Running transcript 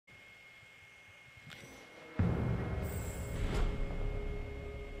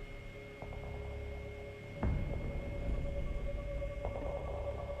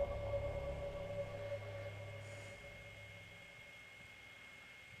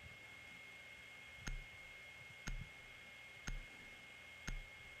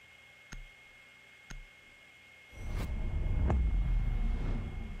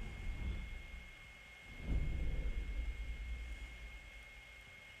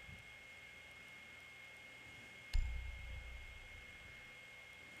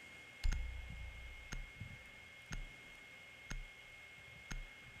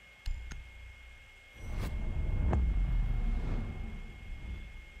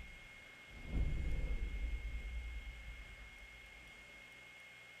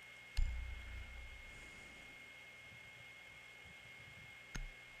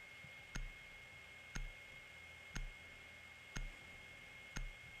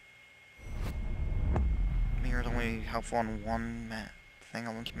here is only helpful on one thing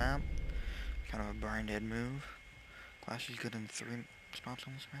on this map. Kind of a BaLaNcEd move. Clash is good in 3 spots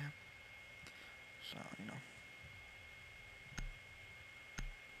on this map. So, you know.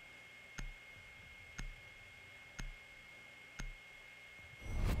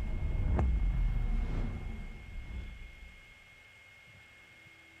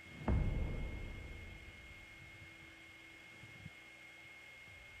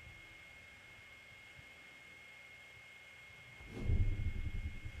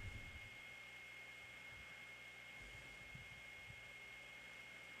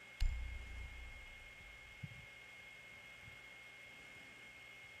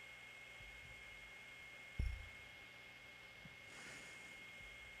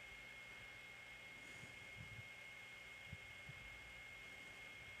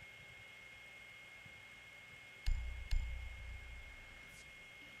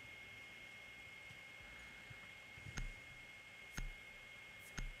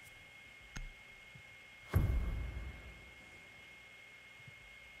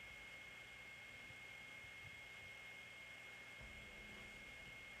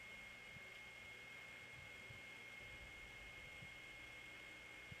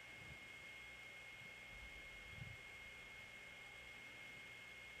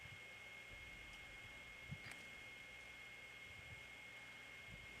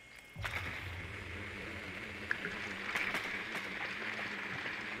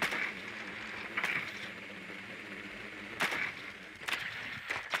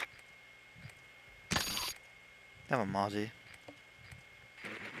 I have a Mozzie.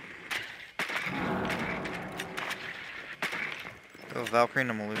 I have a Valkyrie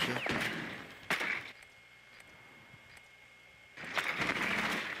and a Melusi.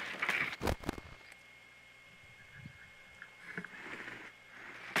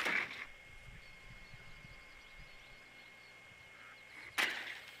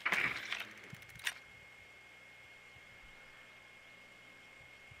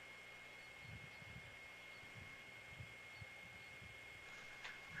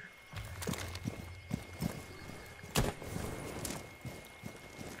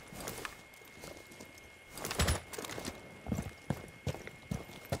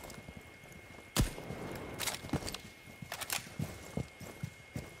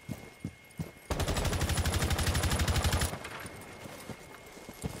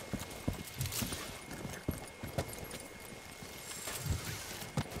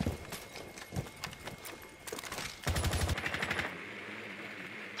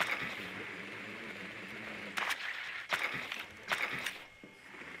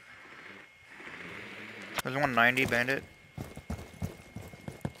 There's 190 bandit.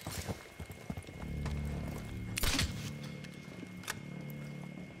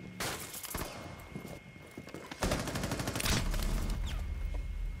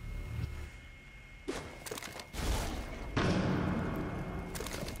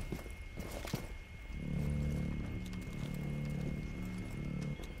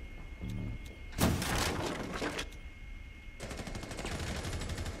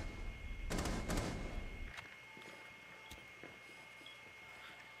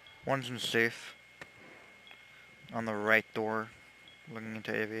 One's in safe. On the right door, looking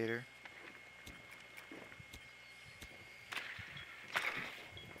into aviator.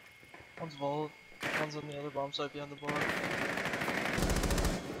 One's vault, one's on the other bomb site behind the bar.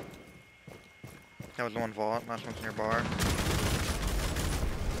 That was the one vault, last one's near bar.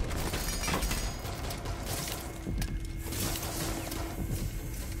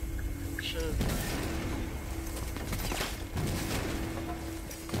 Shit.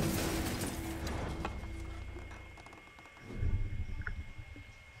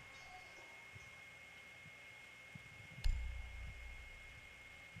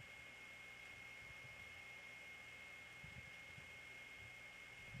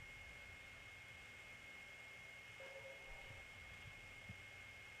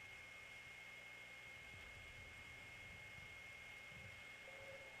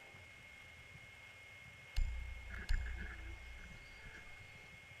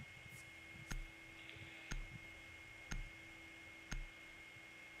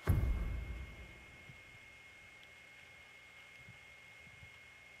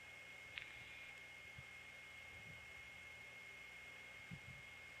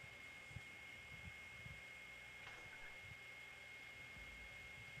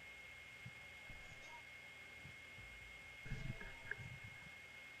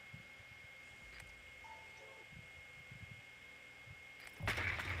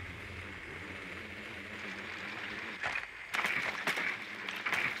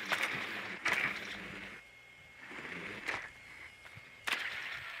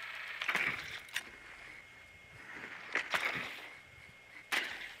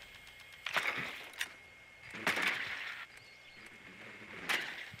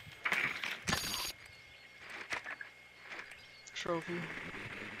 trophy.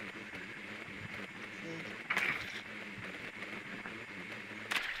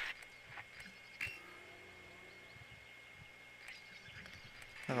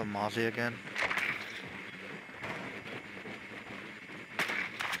 I have a Mozzie again.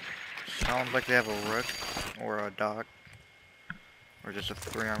 Sounds like they have a Rook or a Doc. Or just a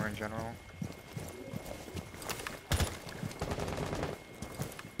 3 armor in general.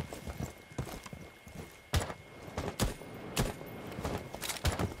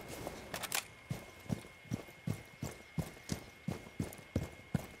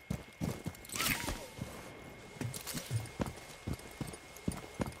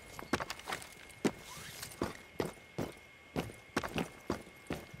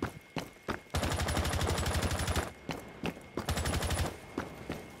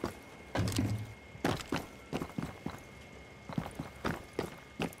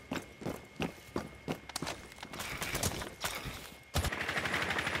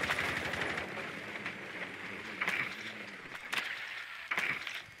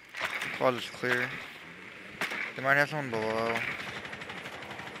 Closet's clear. They might have someone below.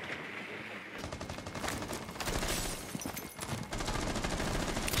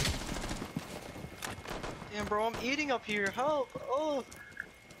 Damn, bro, I'm eating up here. Help! Oh!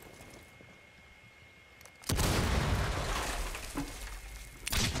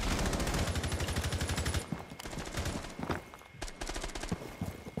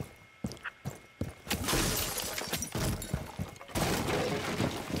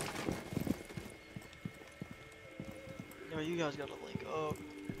 Yo, you guys gotta link up.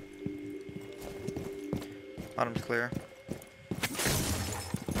 Bottom's clear.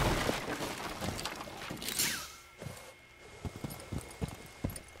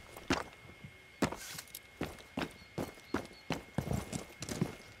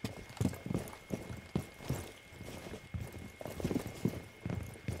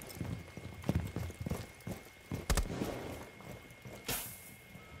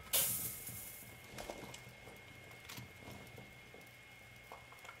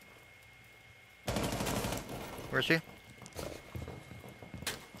 Where's he?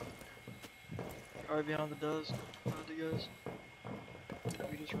 Right behind the desk. Behind you guys.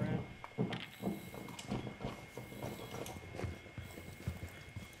 We just ran.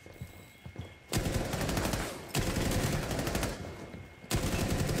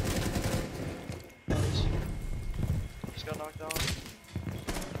 Nice. Just got knocked out.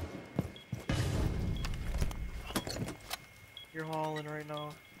 You're hauling right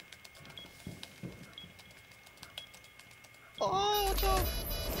now. Oh, watch out!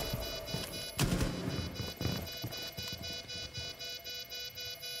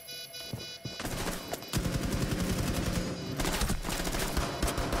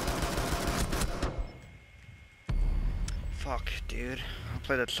 Fuck, dude. I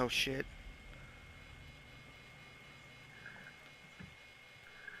played that so shit.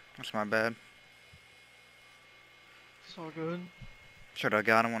 That's my bad. It's all good. Should have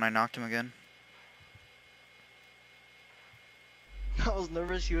got him when I knocked him again. I was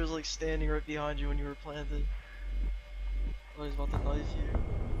nervous he was like standing right behind you when you were planted. I thought he was about to knife you.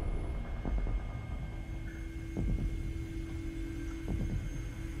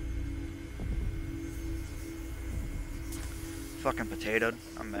 Fucking potatoed.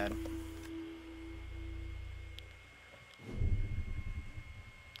 I'm mad.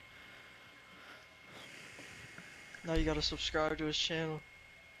 Now you gotta subscribe to his channel.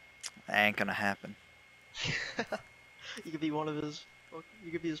 That ain't gonna happen. You could be one of his.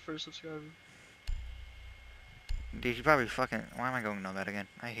 You could be his first subscriber. Dude, you probably fucking... Why am I going Nomad again?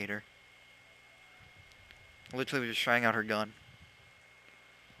 I hate her. Literally was just trying out her gun.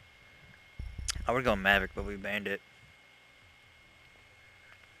 I would go Maverick, but we banned it.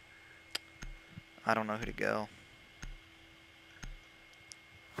 I don't know who to go.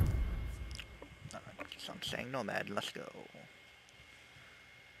 So I'm saying Nomad, let's go.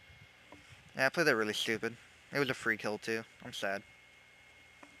 Yeah, I played that really stupid. It was a free kill too. I'm sad.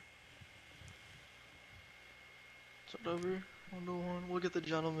 It's over. 1-1. We'll get the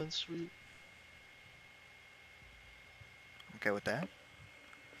gentleman's suite. Okay with that.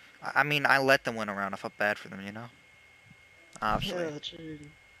 I mean, I let them win around. I felt bad for them, you know? Obviously. Yeah, charity.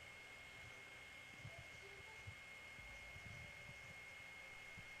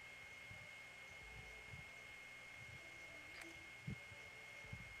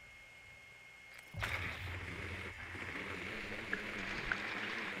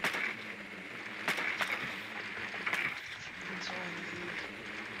 It's all good.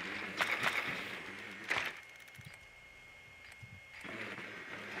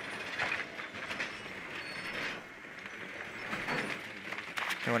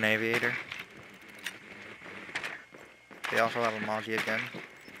 To an aviator. They also have a Mozzie again.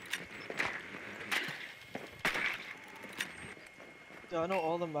 Yeah, I know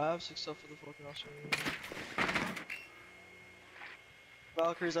all the maps except for the fucking Australian.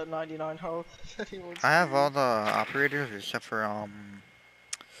 Valkyrie's at 99 health. Anyone's I have screwed. all the operators except for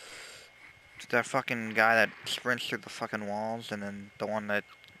that fucking guy that sprints through the fucking walls, and then the one that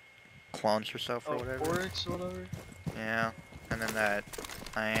clones herself or Oh, whatever. Oryx, whatever. Yeah, and then that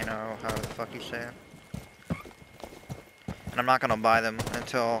I know how the fuck you say it. And I'm not gonna buy them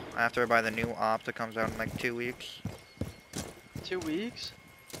until after I buy the new op that comes out in like 2 weeks. 2 weeks?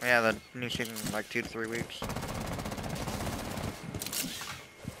 Yeah, the new season in like 2 to 3 weeks.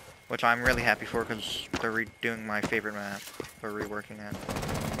 Which I'm really happy for because they're redoing my favorite map. They're reworking it.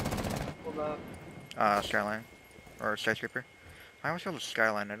 What map? Skyline. Or Skyscraper. I always call it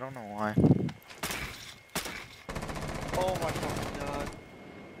Skyline, I don't know why. Oh my fucking god.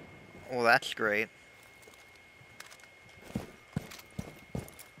 Well, that's great.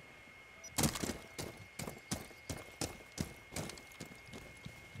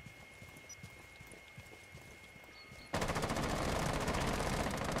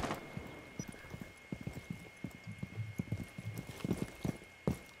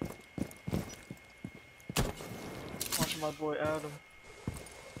 Watching my boy Adam.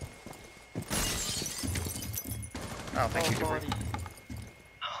 Oh, thank you, Oh, Debris. body.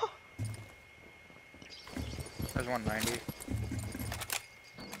 There's 190.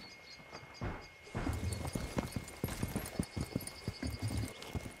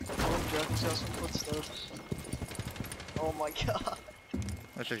 Oh, Jack's got some footsteps. Oh my god.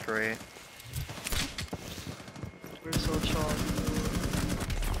 Which is great. We're so chalky.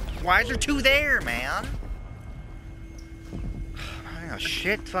 Why is there 2 there, man? I'm having a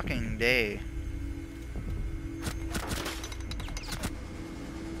shit fucking day.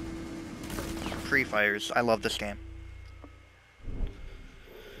 Pre-fires. I love this game.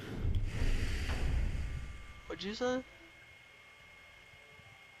 What'd you say?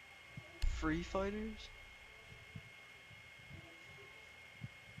 Free fighters?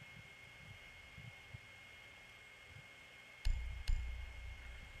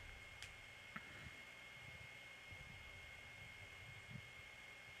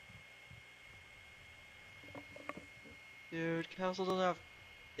 Dude, Castle doesn't have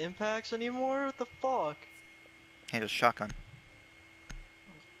impacts anymore? What the fuck? Hey, there's shotgun.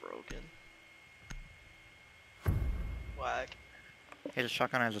 That was broken. Whack. Hey, the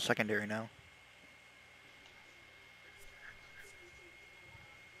shotgun has a secondary now.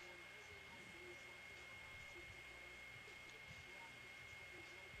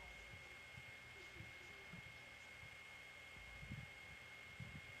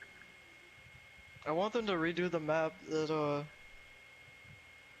 I want them to redo the map that,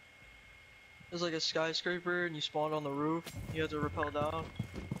 there's like a skyscraper and you spawn on the roof. You have to rappel down. Or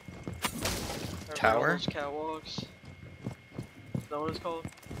like all Tower? those catwalks. Is that what it's called?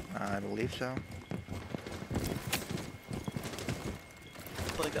 I believe so.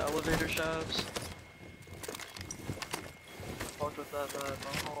 Like the elevator shafts. Fuck with that map.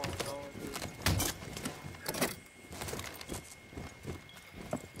 Oh no, dude.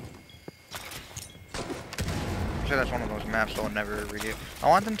 I'm sure that's one of those maps they'll never redo. I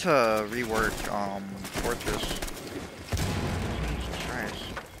want them to rework, Fortress. Jesus Christ.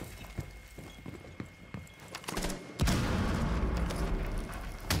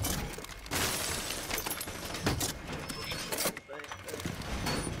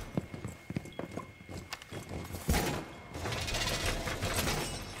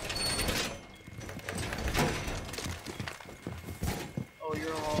 Oh,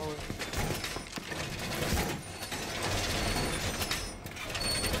 you're all.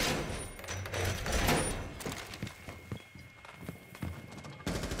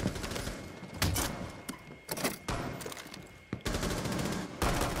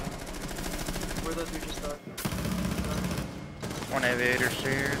 Where that dude just died? One aviator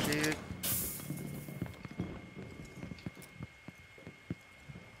stairs, dude.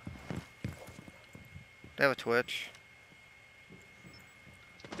 They have a Twitch.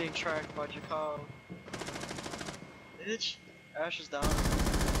 Being tracked by Jakal. Bitch. Ash is down.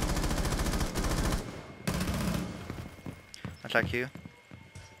 That's IQ.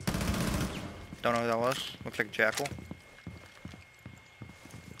 Don't know who that was. Looks like Jackal.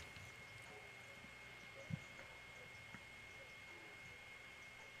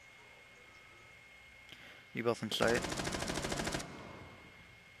 You both in sight.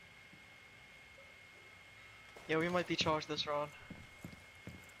 Yeah, we might be charged this round.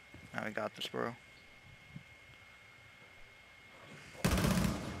 Now we got this, bro.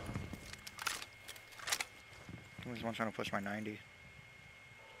 There's one trying to push my 90.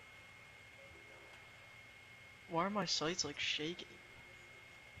 Why are my sights like shaking?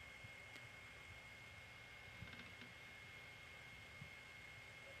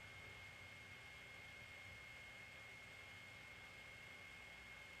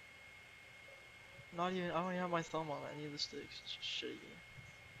 Not even, I don't even have my thumb on any of the sticks, it's just shaking.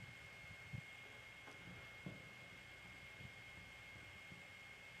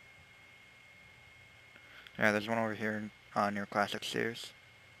 Yeah, there's one over here near Classic Stairs.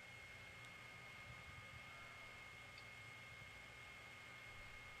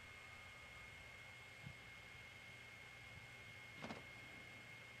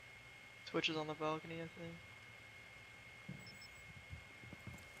 Twitch is on the balcony, I think.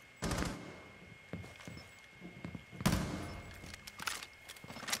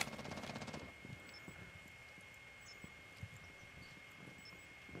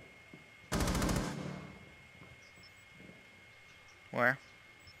 Where?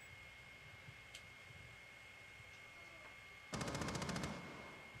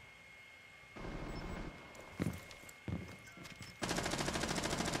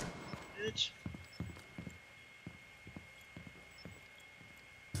 Bitch.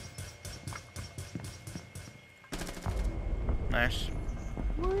 Nice.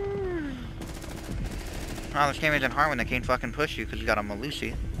 Woo! Oh, this game isn't hard when they can't fucking push you because you got a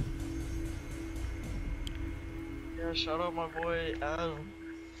Melusi. Yeah, shout out my boy Adam.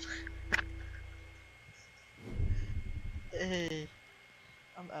 Hey,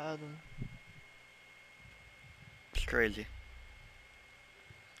 I'm Adam. It's crazy.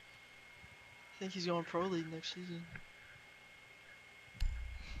 I think he's going pro league next season.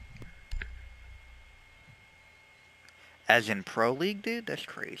 As in Pro League, dude? That's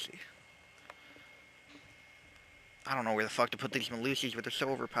crazy. I don't know where the fuck to put these Melusis, but they're so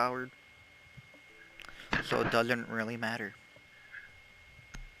overpowered. So it doesn't really matter.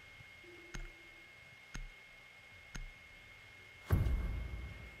 Dude,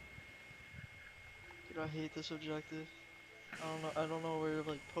 I hate this objective. I don't know where to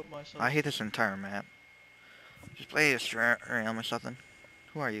like put myself. I hate this entire map. Just play a SRAM or something.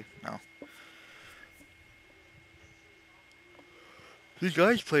 Who are you? No. These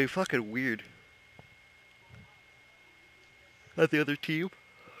guys play fucking weird. At the other team?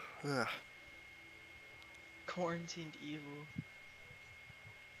 Ugh. Quarantined evil.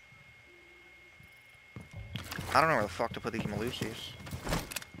 I don't know where the fuck to put these Melusis.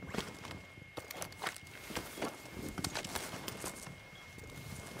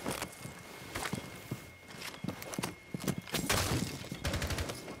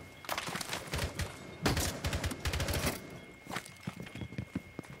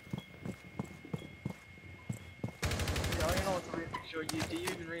 Yeah, I don't know what to show you. Do you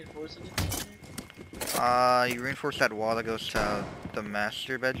even reinforce anything? You reinforce that wall that goes to the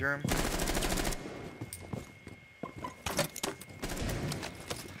master bedroom.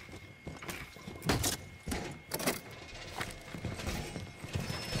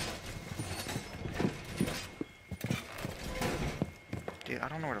 Dude, I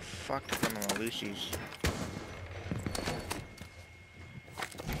don't know where the fuck to put my Melusis.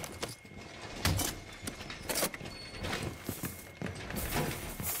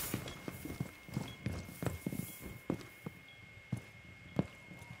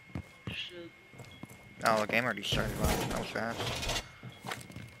 Shit. Oh, the game already started. Wow, that was fast.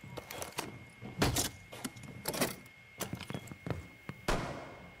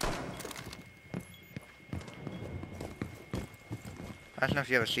 I don't know if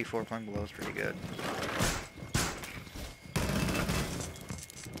you have a C4 playing below, it's pretty good.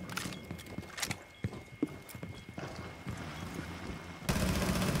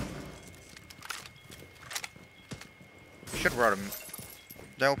 Should run him.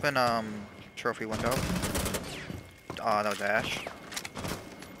 The open trophy window. That was Ash.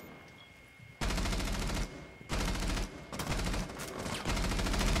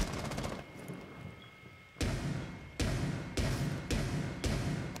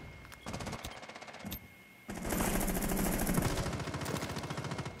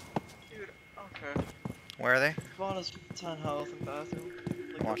 Dude, okay. Where are they? Vaughn 10 health in bathroom.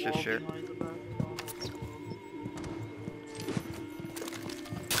 Like Watch the this wall shit. behind the bathroom. I don't know what it's called.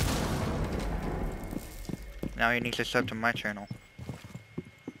 Now you need to sub to my channel.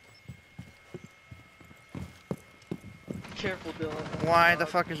 Careful, Dylan. Why the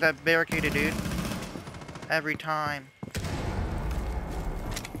fuck is that barricaded, dude? Every time.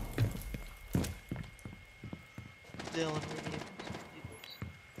 Dylan, we need this.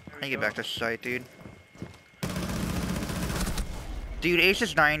 I need to get back to site, dude. Dude, Ace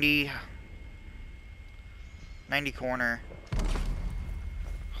is 90. 90 corner.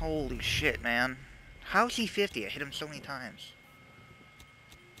 Holy shit, man. How's he 50? I hit him so many times.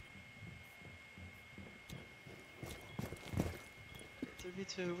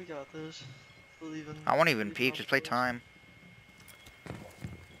 32, we got this. Believe in. I won't even believe in peek, our just play boys. time.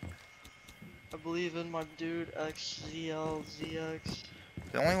 I believe in my dude XZLZX.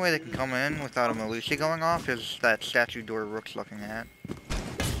 The only way they can come in without a Melusi going off is that statue door Rook's looking at.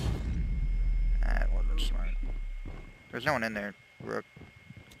 That wasn't smart. There's no one in there, Rook.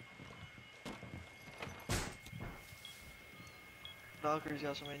 Valkyrie's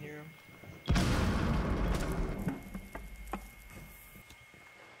got somebody near him.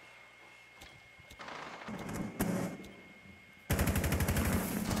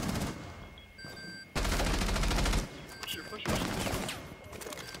 Push her.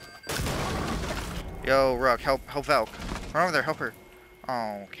 Yo, Rook, help Valk. Run over there, help her.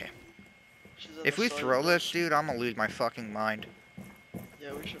 Oh, okay. She's in If the we side, throw but- this, dude, I'm gonna lose my fucking mind.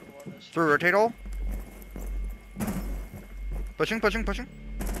 Yeah, we should have won this. Through rotate hole. Pushing.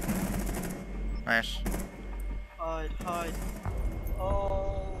 Nice. Hide.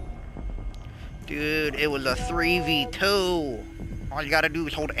 Oh. Dude, it was a 3v2. All you gotta do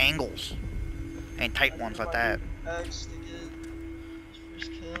is hold angles. And tight ones like that. X to get his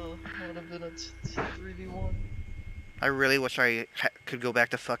first kill. That would have been a 3v1. I really wish I could go back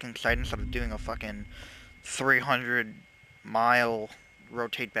to fucking site instead of doing a fucking 300-mile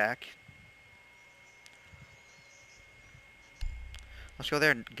rotate back. Let's go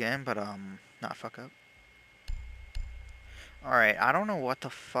there again, but not fuck up. Alright, I don't know what the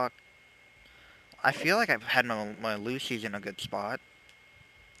fuck. I feel like I've had my Lucy's in a good spot.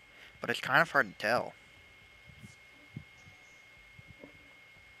 But it's kind of hard to tell.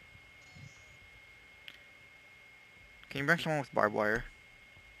 Can you bring someone with barbed wire?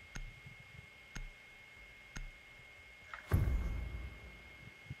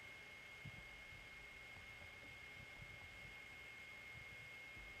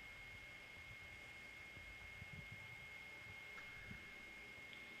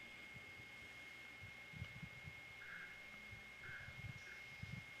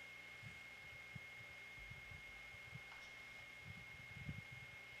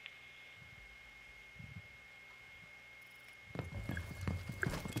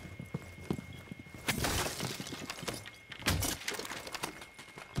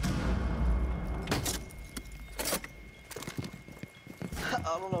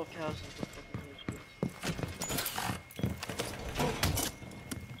 I don't know if Cass is the fucking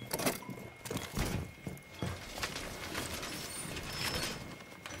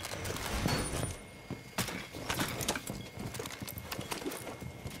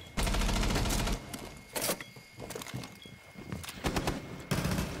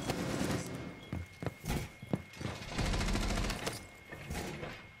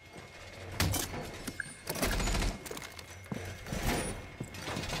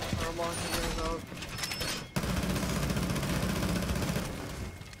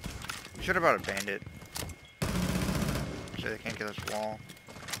Should have brought a bandit. So they can't get this wall.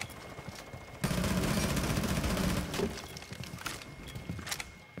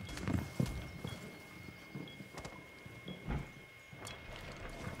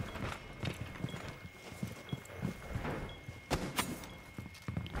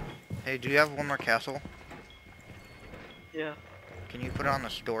 Hey, do you have one more castle? Yeah. Can you put it on the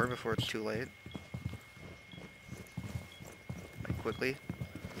store before it's too late? Like, quickly?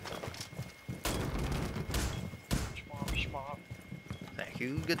 Schmop. Thank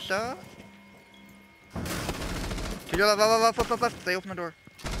you, good stuff. To your left. They open the door.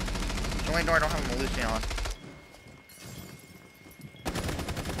 The only door I don't have a Melusi on.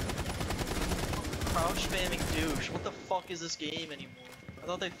 Crouch spamming douche. What the fuck is this game anymore? I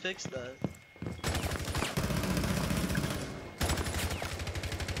thought they fixed that.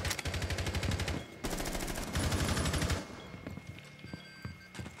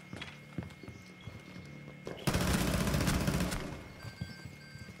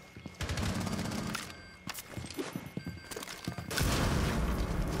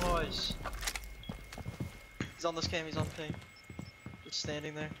 Nice. He's on this cam, he's on the cam. Just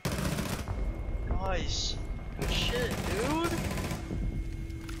standing there. Nice. Good shit, dude.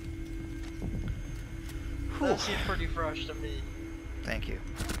 That seemed pretty fresh to me. Thank you.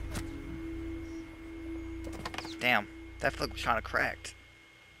 Damn, that flick was kind of cracked.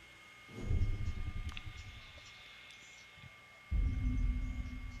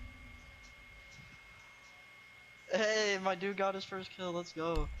 Hey, my dude got his first kill, let's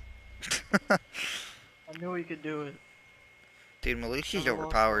go. I knew he could do it. Dude, Melusi's Never lost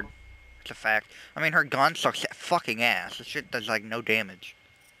overpowered. one. It's a fact. I mean, her gun sucks fucking ass. This shit does, like, no damage.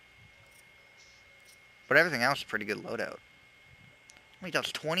 But everything else is pretty good loadout. Wait,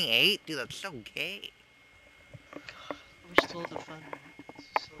 that's 28? Dude, that's so gay. We're still defending. This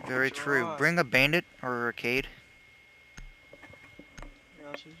is so Very true. dry. Bring a bandit or a arcade.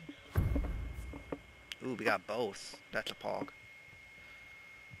 Gotcha. Ooh, we got both. That's a pog.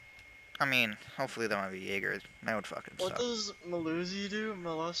 I mean, hopefully they don't have a Jaeger. That would fucking What suck. does Melusi do?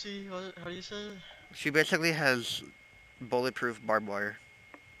 Melusi? How do you say it? She basically has bulletproof barbed wire.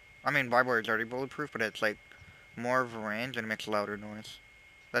 I mean, barbed wire is already bulletproof, but it's like more of a range and it makes louder noise.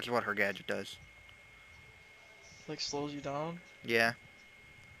 That's what her gadget does. Like slows you down? Yeah.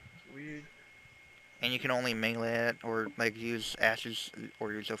 Weird. And you can only melee it or like use ashes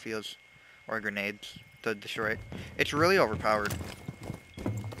or use Sophia's or grenades to destroy it. It's really overpowered.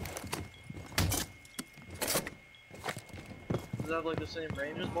 Does it have like the same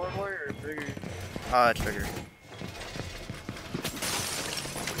range as barbed wire or bigger? It's bigger.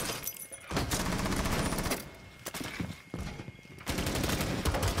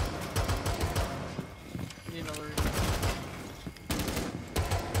 Need another.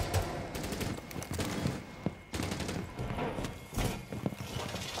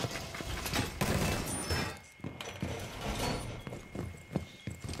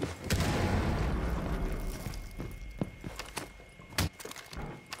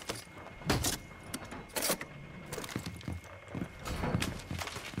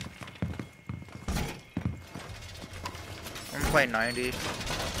 I'm gonna play 90.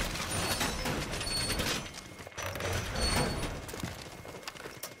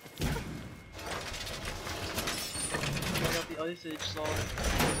 I got the Ice Age song.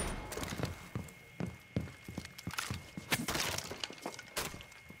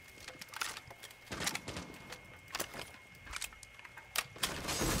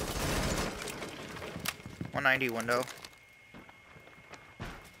 .190 window.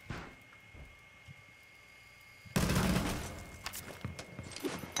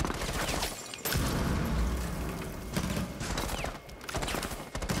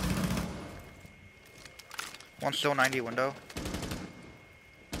 One still 90 window.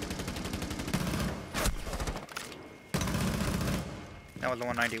 That was the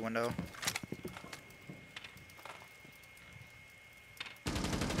 190 window.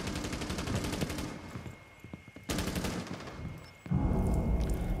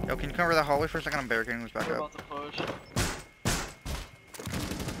 Yo, can you cover the hallway for a second? I'm barricading this back We're up. about to push.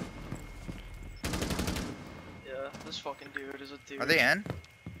 Yeah, this fucking dude is a dude. Are they in?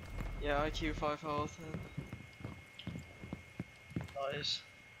 Yeah, IQ 5 health. Nice.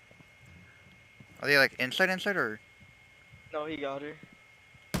 Are they like inside or? No, he got her.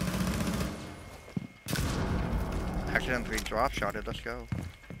 Accidentally drop shotted. Let's go.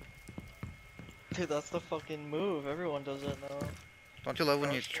 Dude, that's the fucking move. Everyone does it now. Don't you love when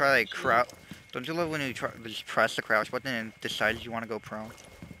you Crouch try like shit. crouch? Don't you love when you try just press the crouch button and it decides you want to go prone?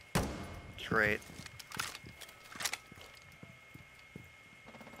 It's great.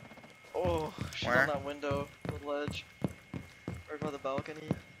 Oh, she's Where? on that window, the ledge. Right by the balcony.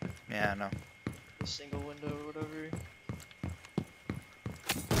 Yeah, no. The single window or whatever.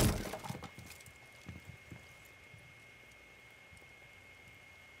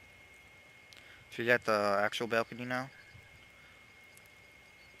 She's at the actual balcony now.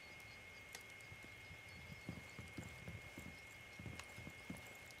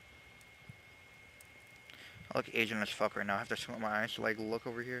 I look Asian as fuck right now. I have to squint my eyes to like look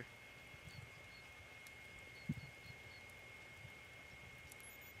over here.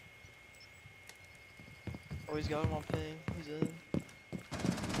 Oh, he's got him on ping. He's in.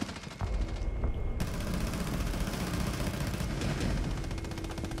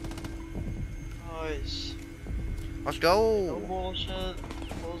 Nice. Let's No go! bullshit.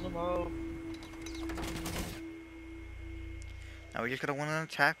 Close him out. Now we just gotta win an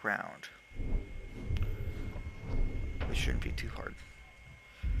attack round. This shouldn't be too hard.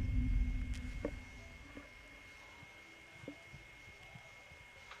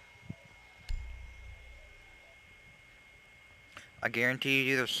 I guarantee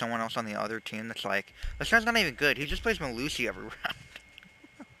you there's someone else on the other team that's like, this guy's not even good. He just plays Melusi every round.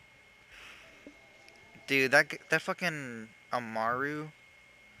 Dude, that fucking Amaru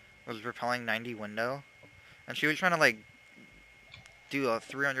was repelling 90 window. And she was trying to like do a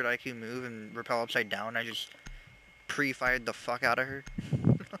 300 IQ move and repel upside down. I just pre-fired the fuck out of her.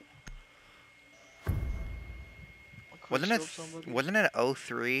 Wasn't it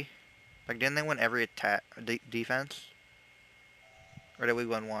 03? Like, didn't they win every attack defense? Or did we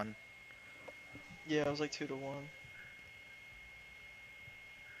win one? Yeah, it was like 2-1.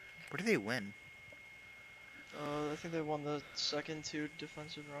 Where did they win? I think they won the second 2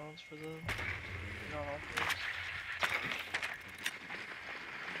 defensive rounds for the non-offense.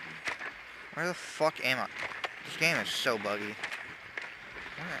 Where the fuck am I? This game is so buggy.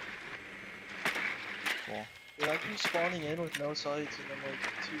 Alright. Cool. Dude, I keep spawning in with no sights and then like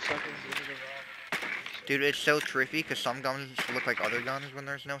 2 seconds into the round. Dude, it's so trippy because some guns look like other guns when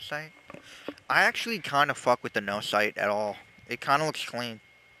there's no sight. I actually kind of fuck with the no sight at all. It kind of looks clean.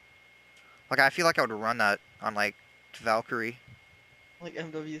 Like, I feel like I would run that on, like, Valkyrie. Like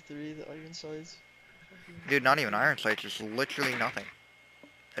MW3, the iron sights. Dude, not even iron sights, just literally nothing.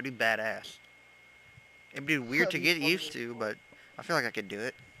 That'd be badass. It'd be weird to get used to, but I feel like I could do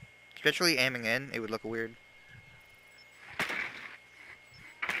it. Especially aiming in, it would look weird.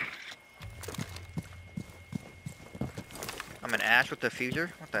 I'm an ash with the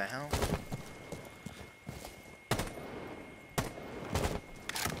fuser? What the hell?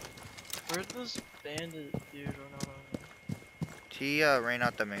 Where'd this bandit dude run out on? He ran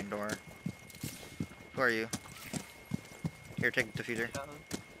out the main door. Who are you? Here, take the diffuser.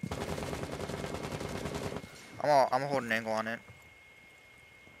 I'm holding an angle on it.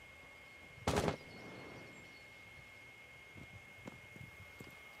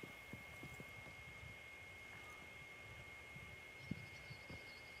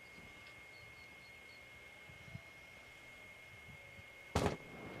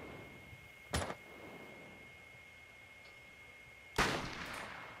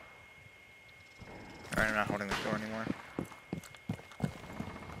 Alright, I'm not holding this door anymore.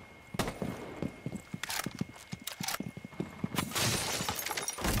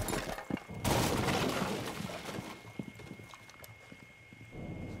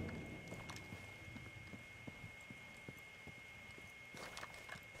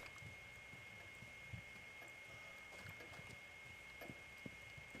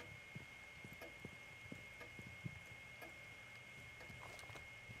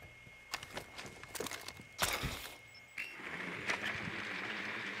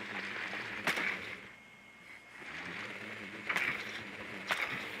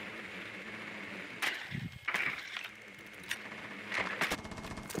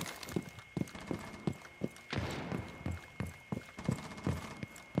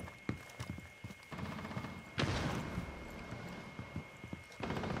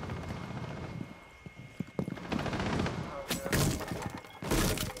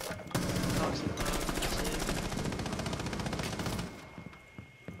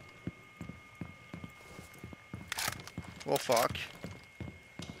 Well, fuck.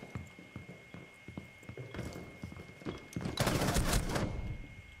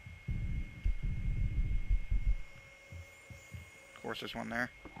 Of course, there's one there.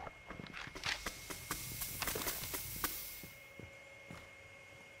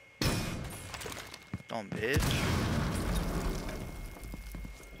 Dumb bitch.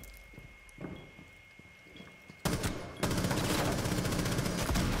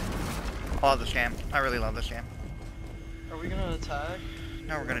 I love this game. I really love this game. Are we gonna attack?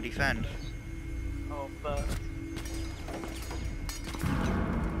 No, we're gonna defend. Oh, but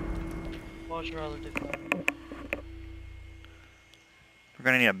watch rather defend. We're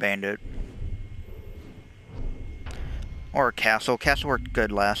gonna need a bandit. Or a castle. Castle worked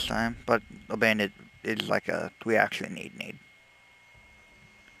good last time, but a bandit is like a we actually need.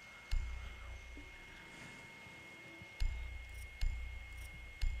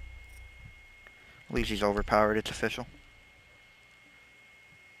 At least he's overpowered, it's official.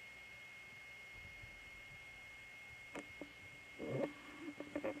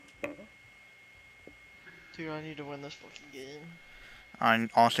 Dude, I need to win this fucking game. I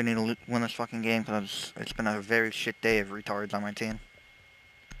also need to win this fucking game because it's been a very shit day of retards on my team.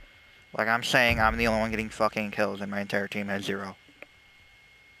 Like, I'm saying I'm the only one getting fucking kills and my entire team has 0.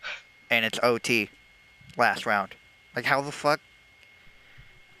 And it's OT. Last round. Like, how the fuck?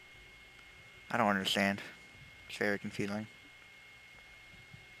 I don't understand. It's very confusing.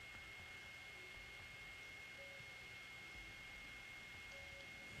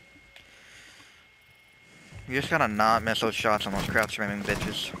 You just gotta not miss those shots on those crouch spamming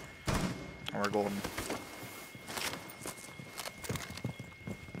bitches. And we're golden.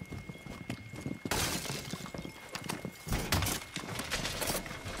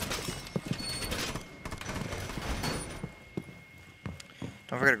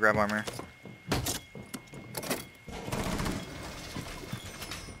 Don't forget to grab armor.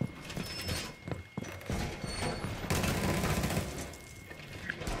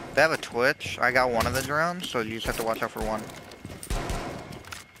 They have a twitch. I got one of the drones, so you just have to watch out for one.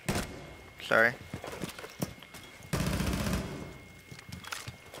 Sorry.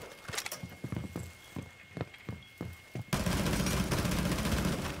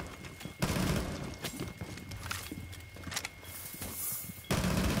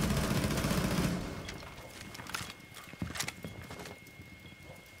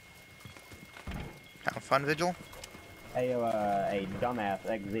 Fun Vigil? Hey, hey, dumbass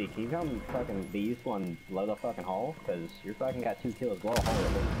XZ, can you come fucking be useful and blow the fucking hole? Cause you're fucking got 2 kills, blow a hole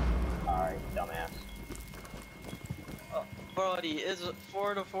with it. Alright, dumbass. Buddy, is it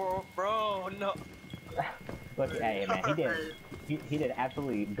 4-4? Bro, no. Look, hey man, he did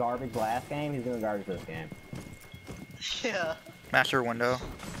absolutely garbage last game, he's doing garbage this game. Yeah. Master window.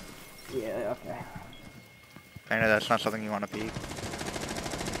 Yeah, okay. I know that's not something you want to peek.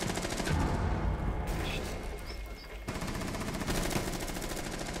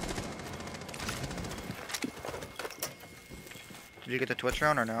 Did you get the Twitch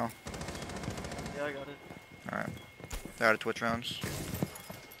drone or no? Yeah, I got it. Alright. They're out of Twitch drones.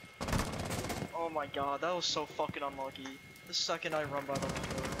 Oh my god, that was so fucking unlucky. The second I run by the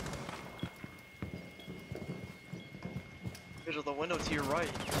window. Vigil, the window to your right.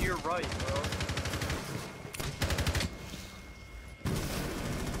 To your right, bro.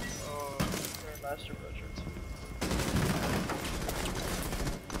 Oh, you're a master butcher too.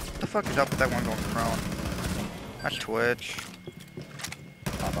 What the fuck is up with that one going prone? That's Twitch.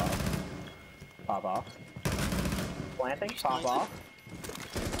 Pop off. Pop off. Planting, pop off.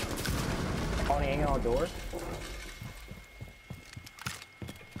 Pony hanging on doors.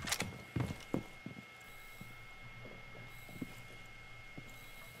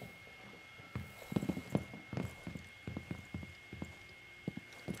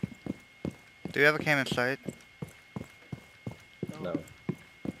 Do you have a cam in sight? No.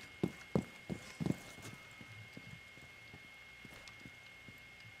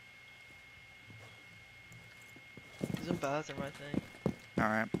 He's in bathroom, I think.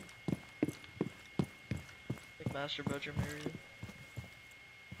 Alright. Like master bedroom area.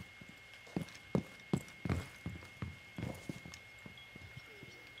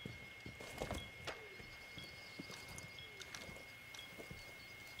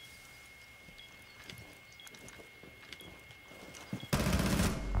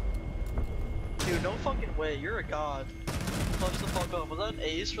 Dude, no fucking way, you're a god. Clutch the fuck up. Was that an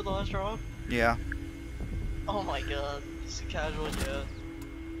ace for the last drop? Yeah. Oh my god. Just a casual, yeah.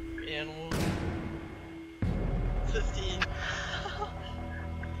 Animal. 15.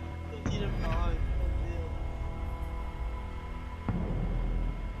 15 and 5.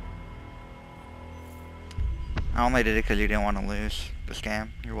 I only did it because you didn't want to lose the scam.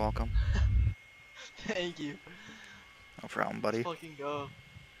 You're welcome. Thank you. No problem, buddy. Let's fucking go.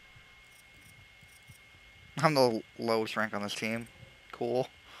 I'm the lowest rank on this team. Cool.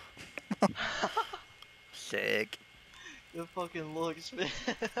 Sick. It fucking looks, man.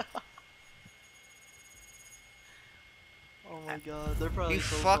 Oh my god, they're probably You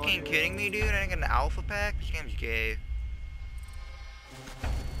so fucking funny. kidding me, dude? I didn't get an alpha pack? This game's gay.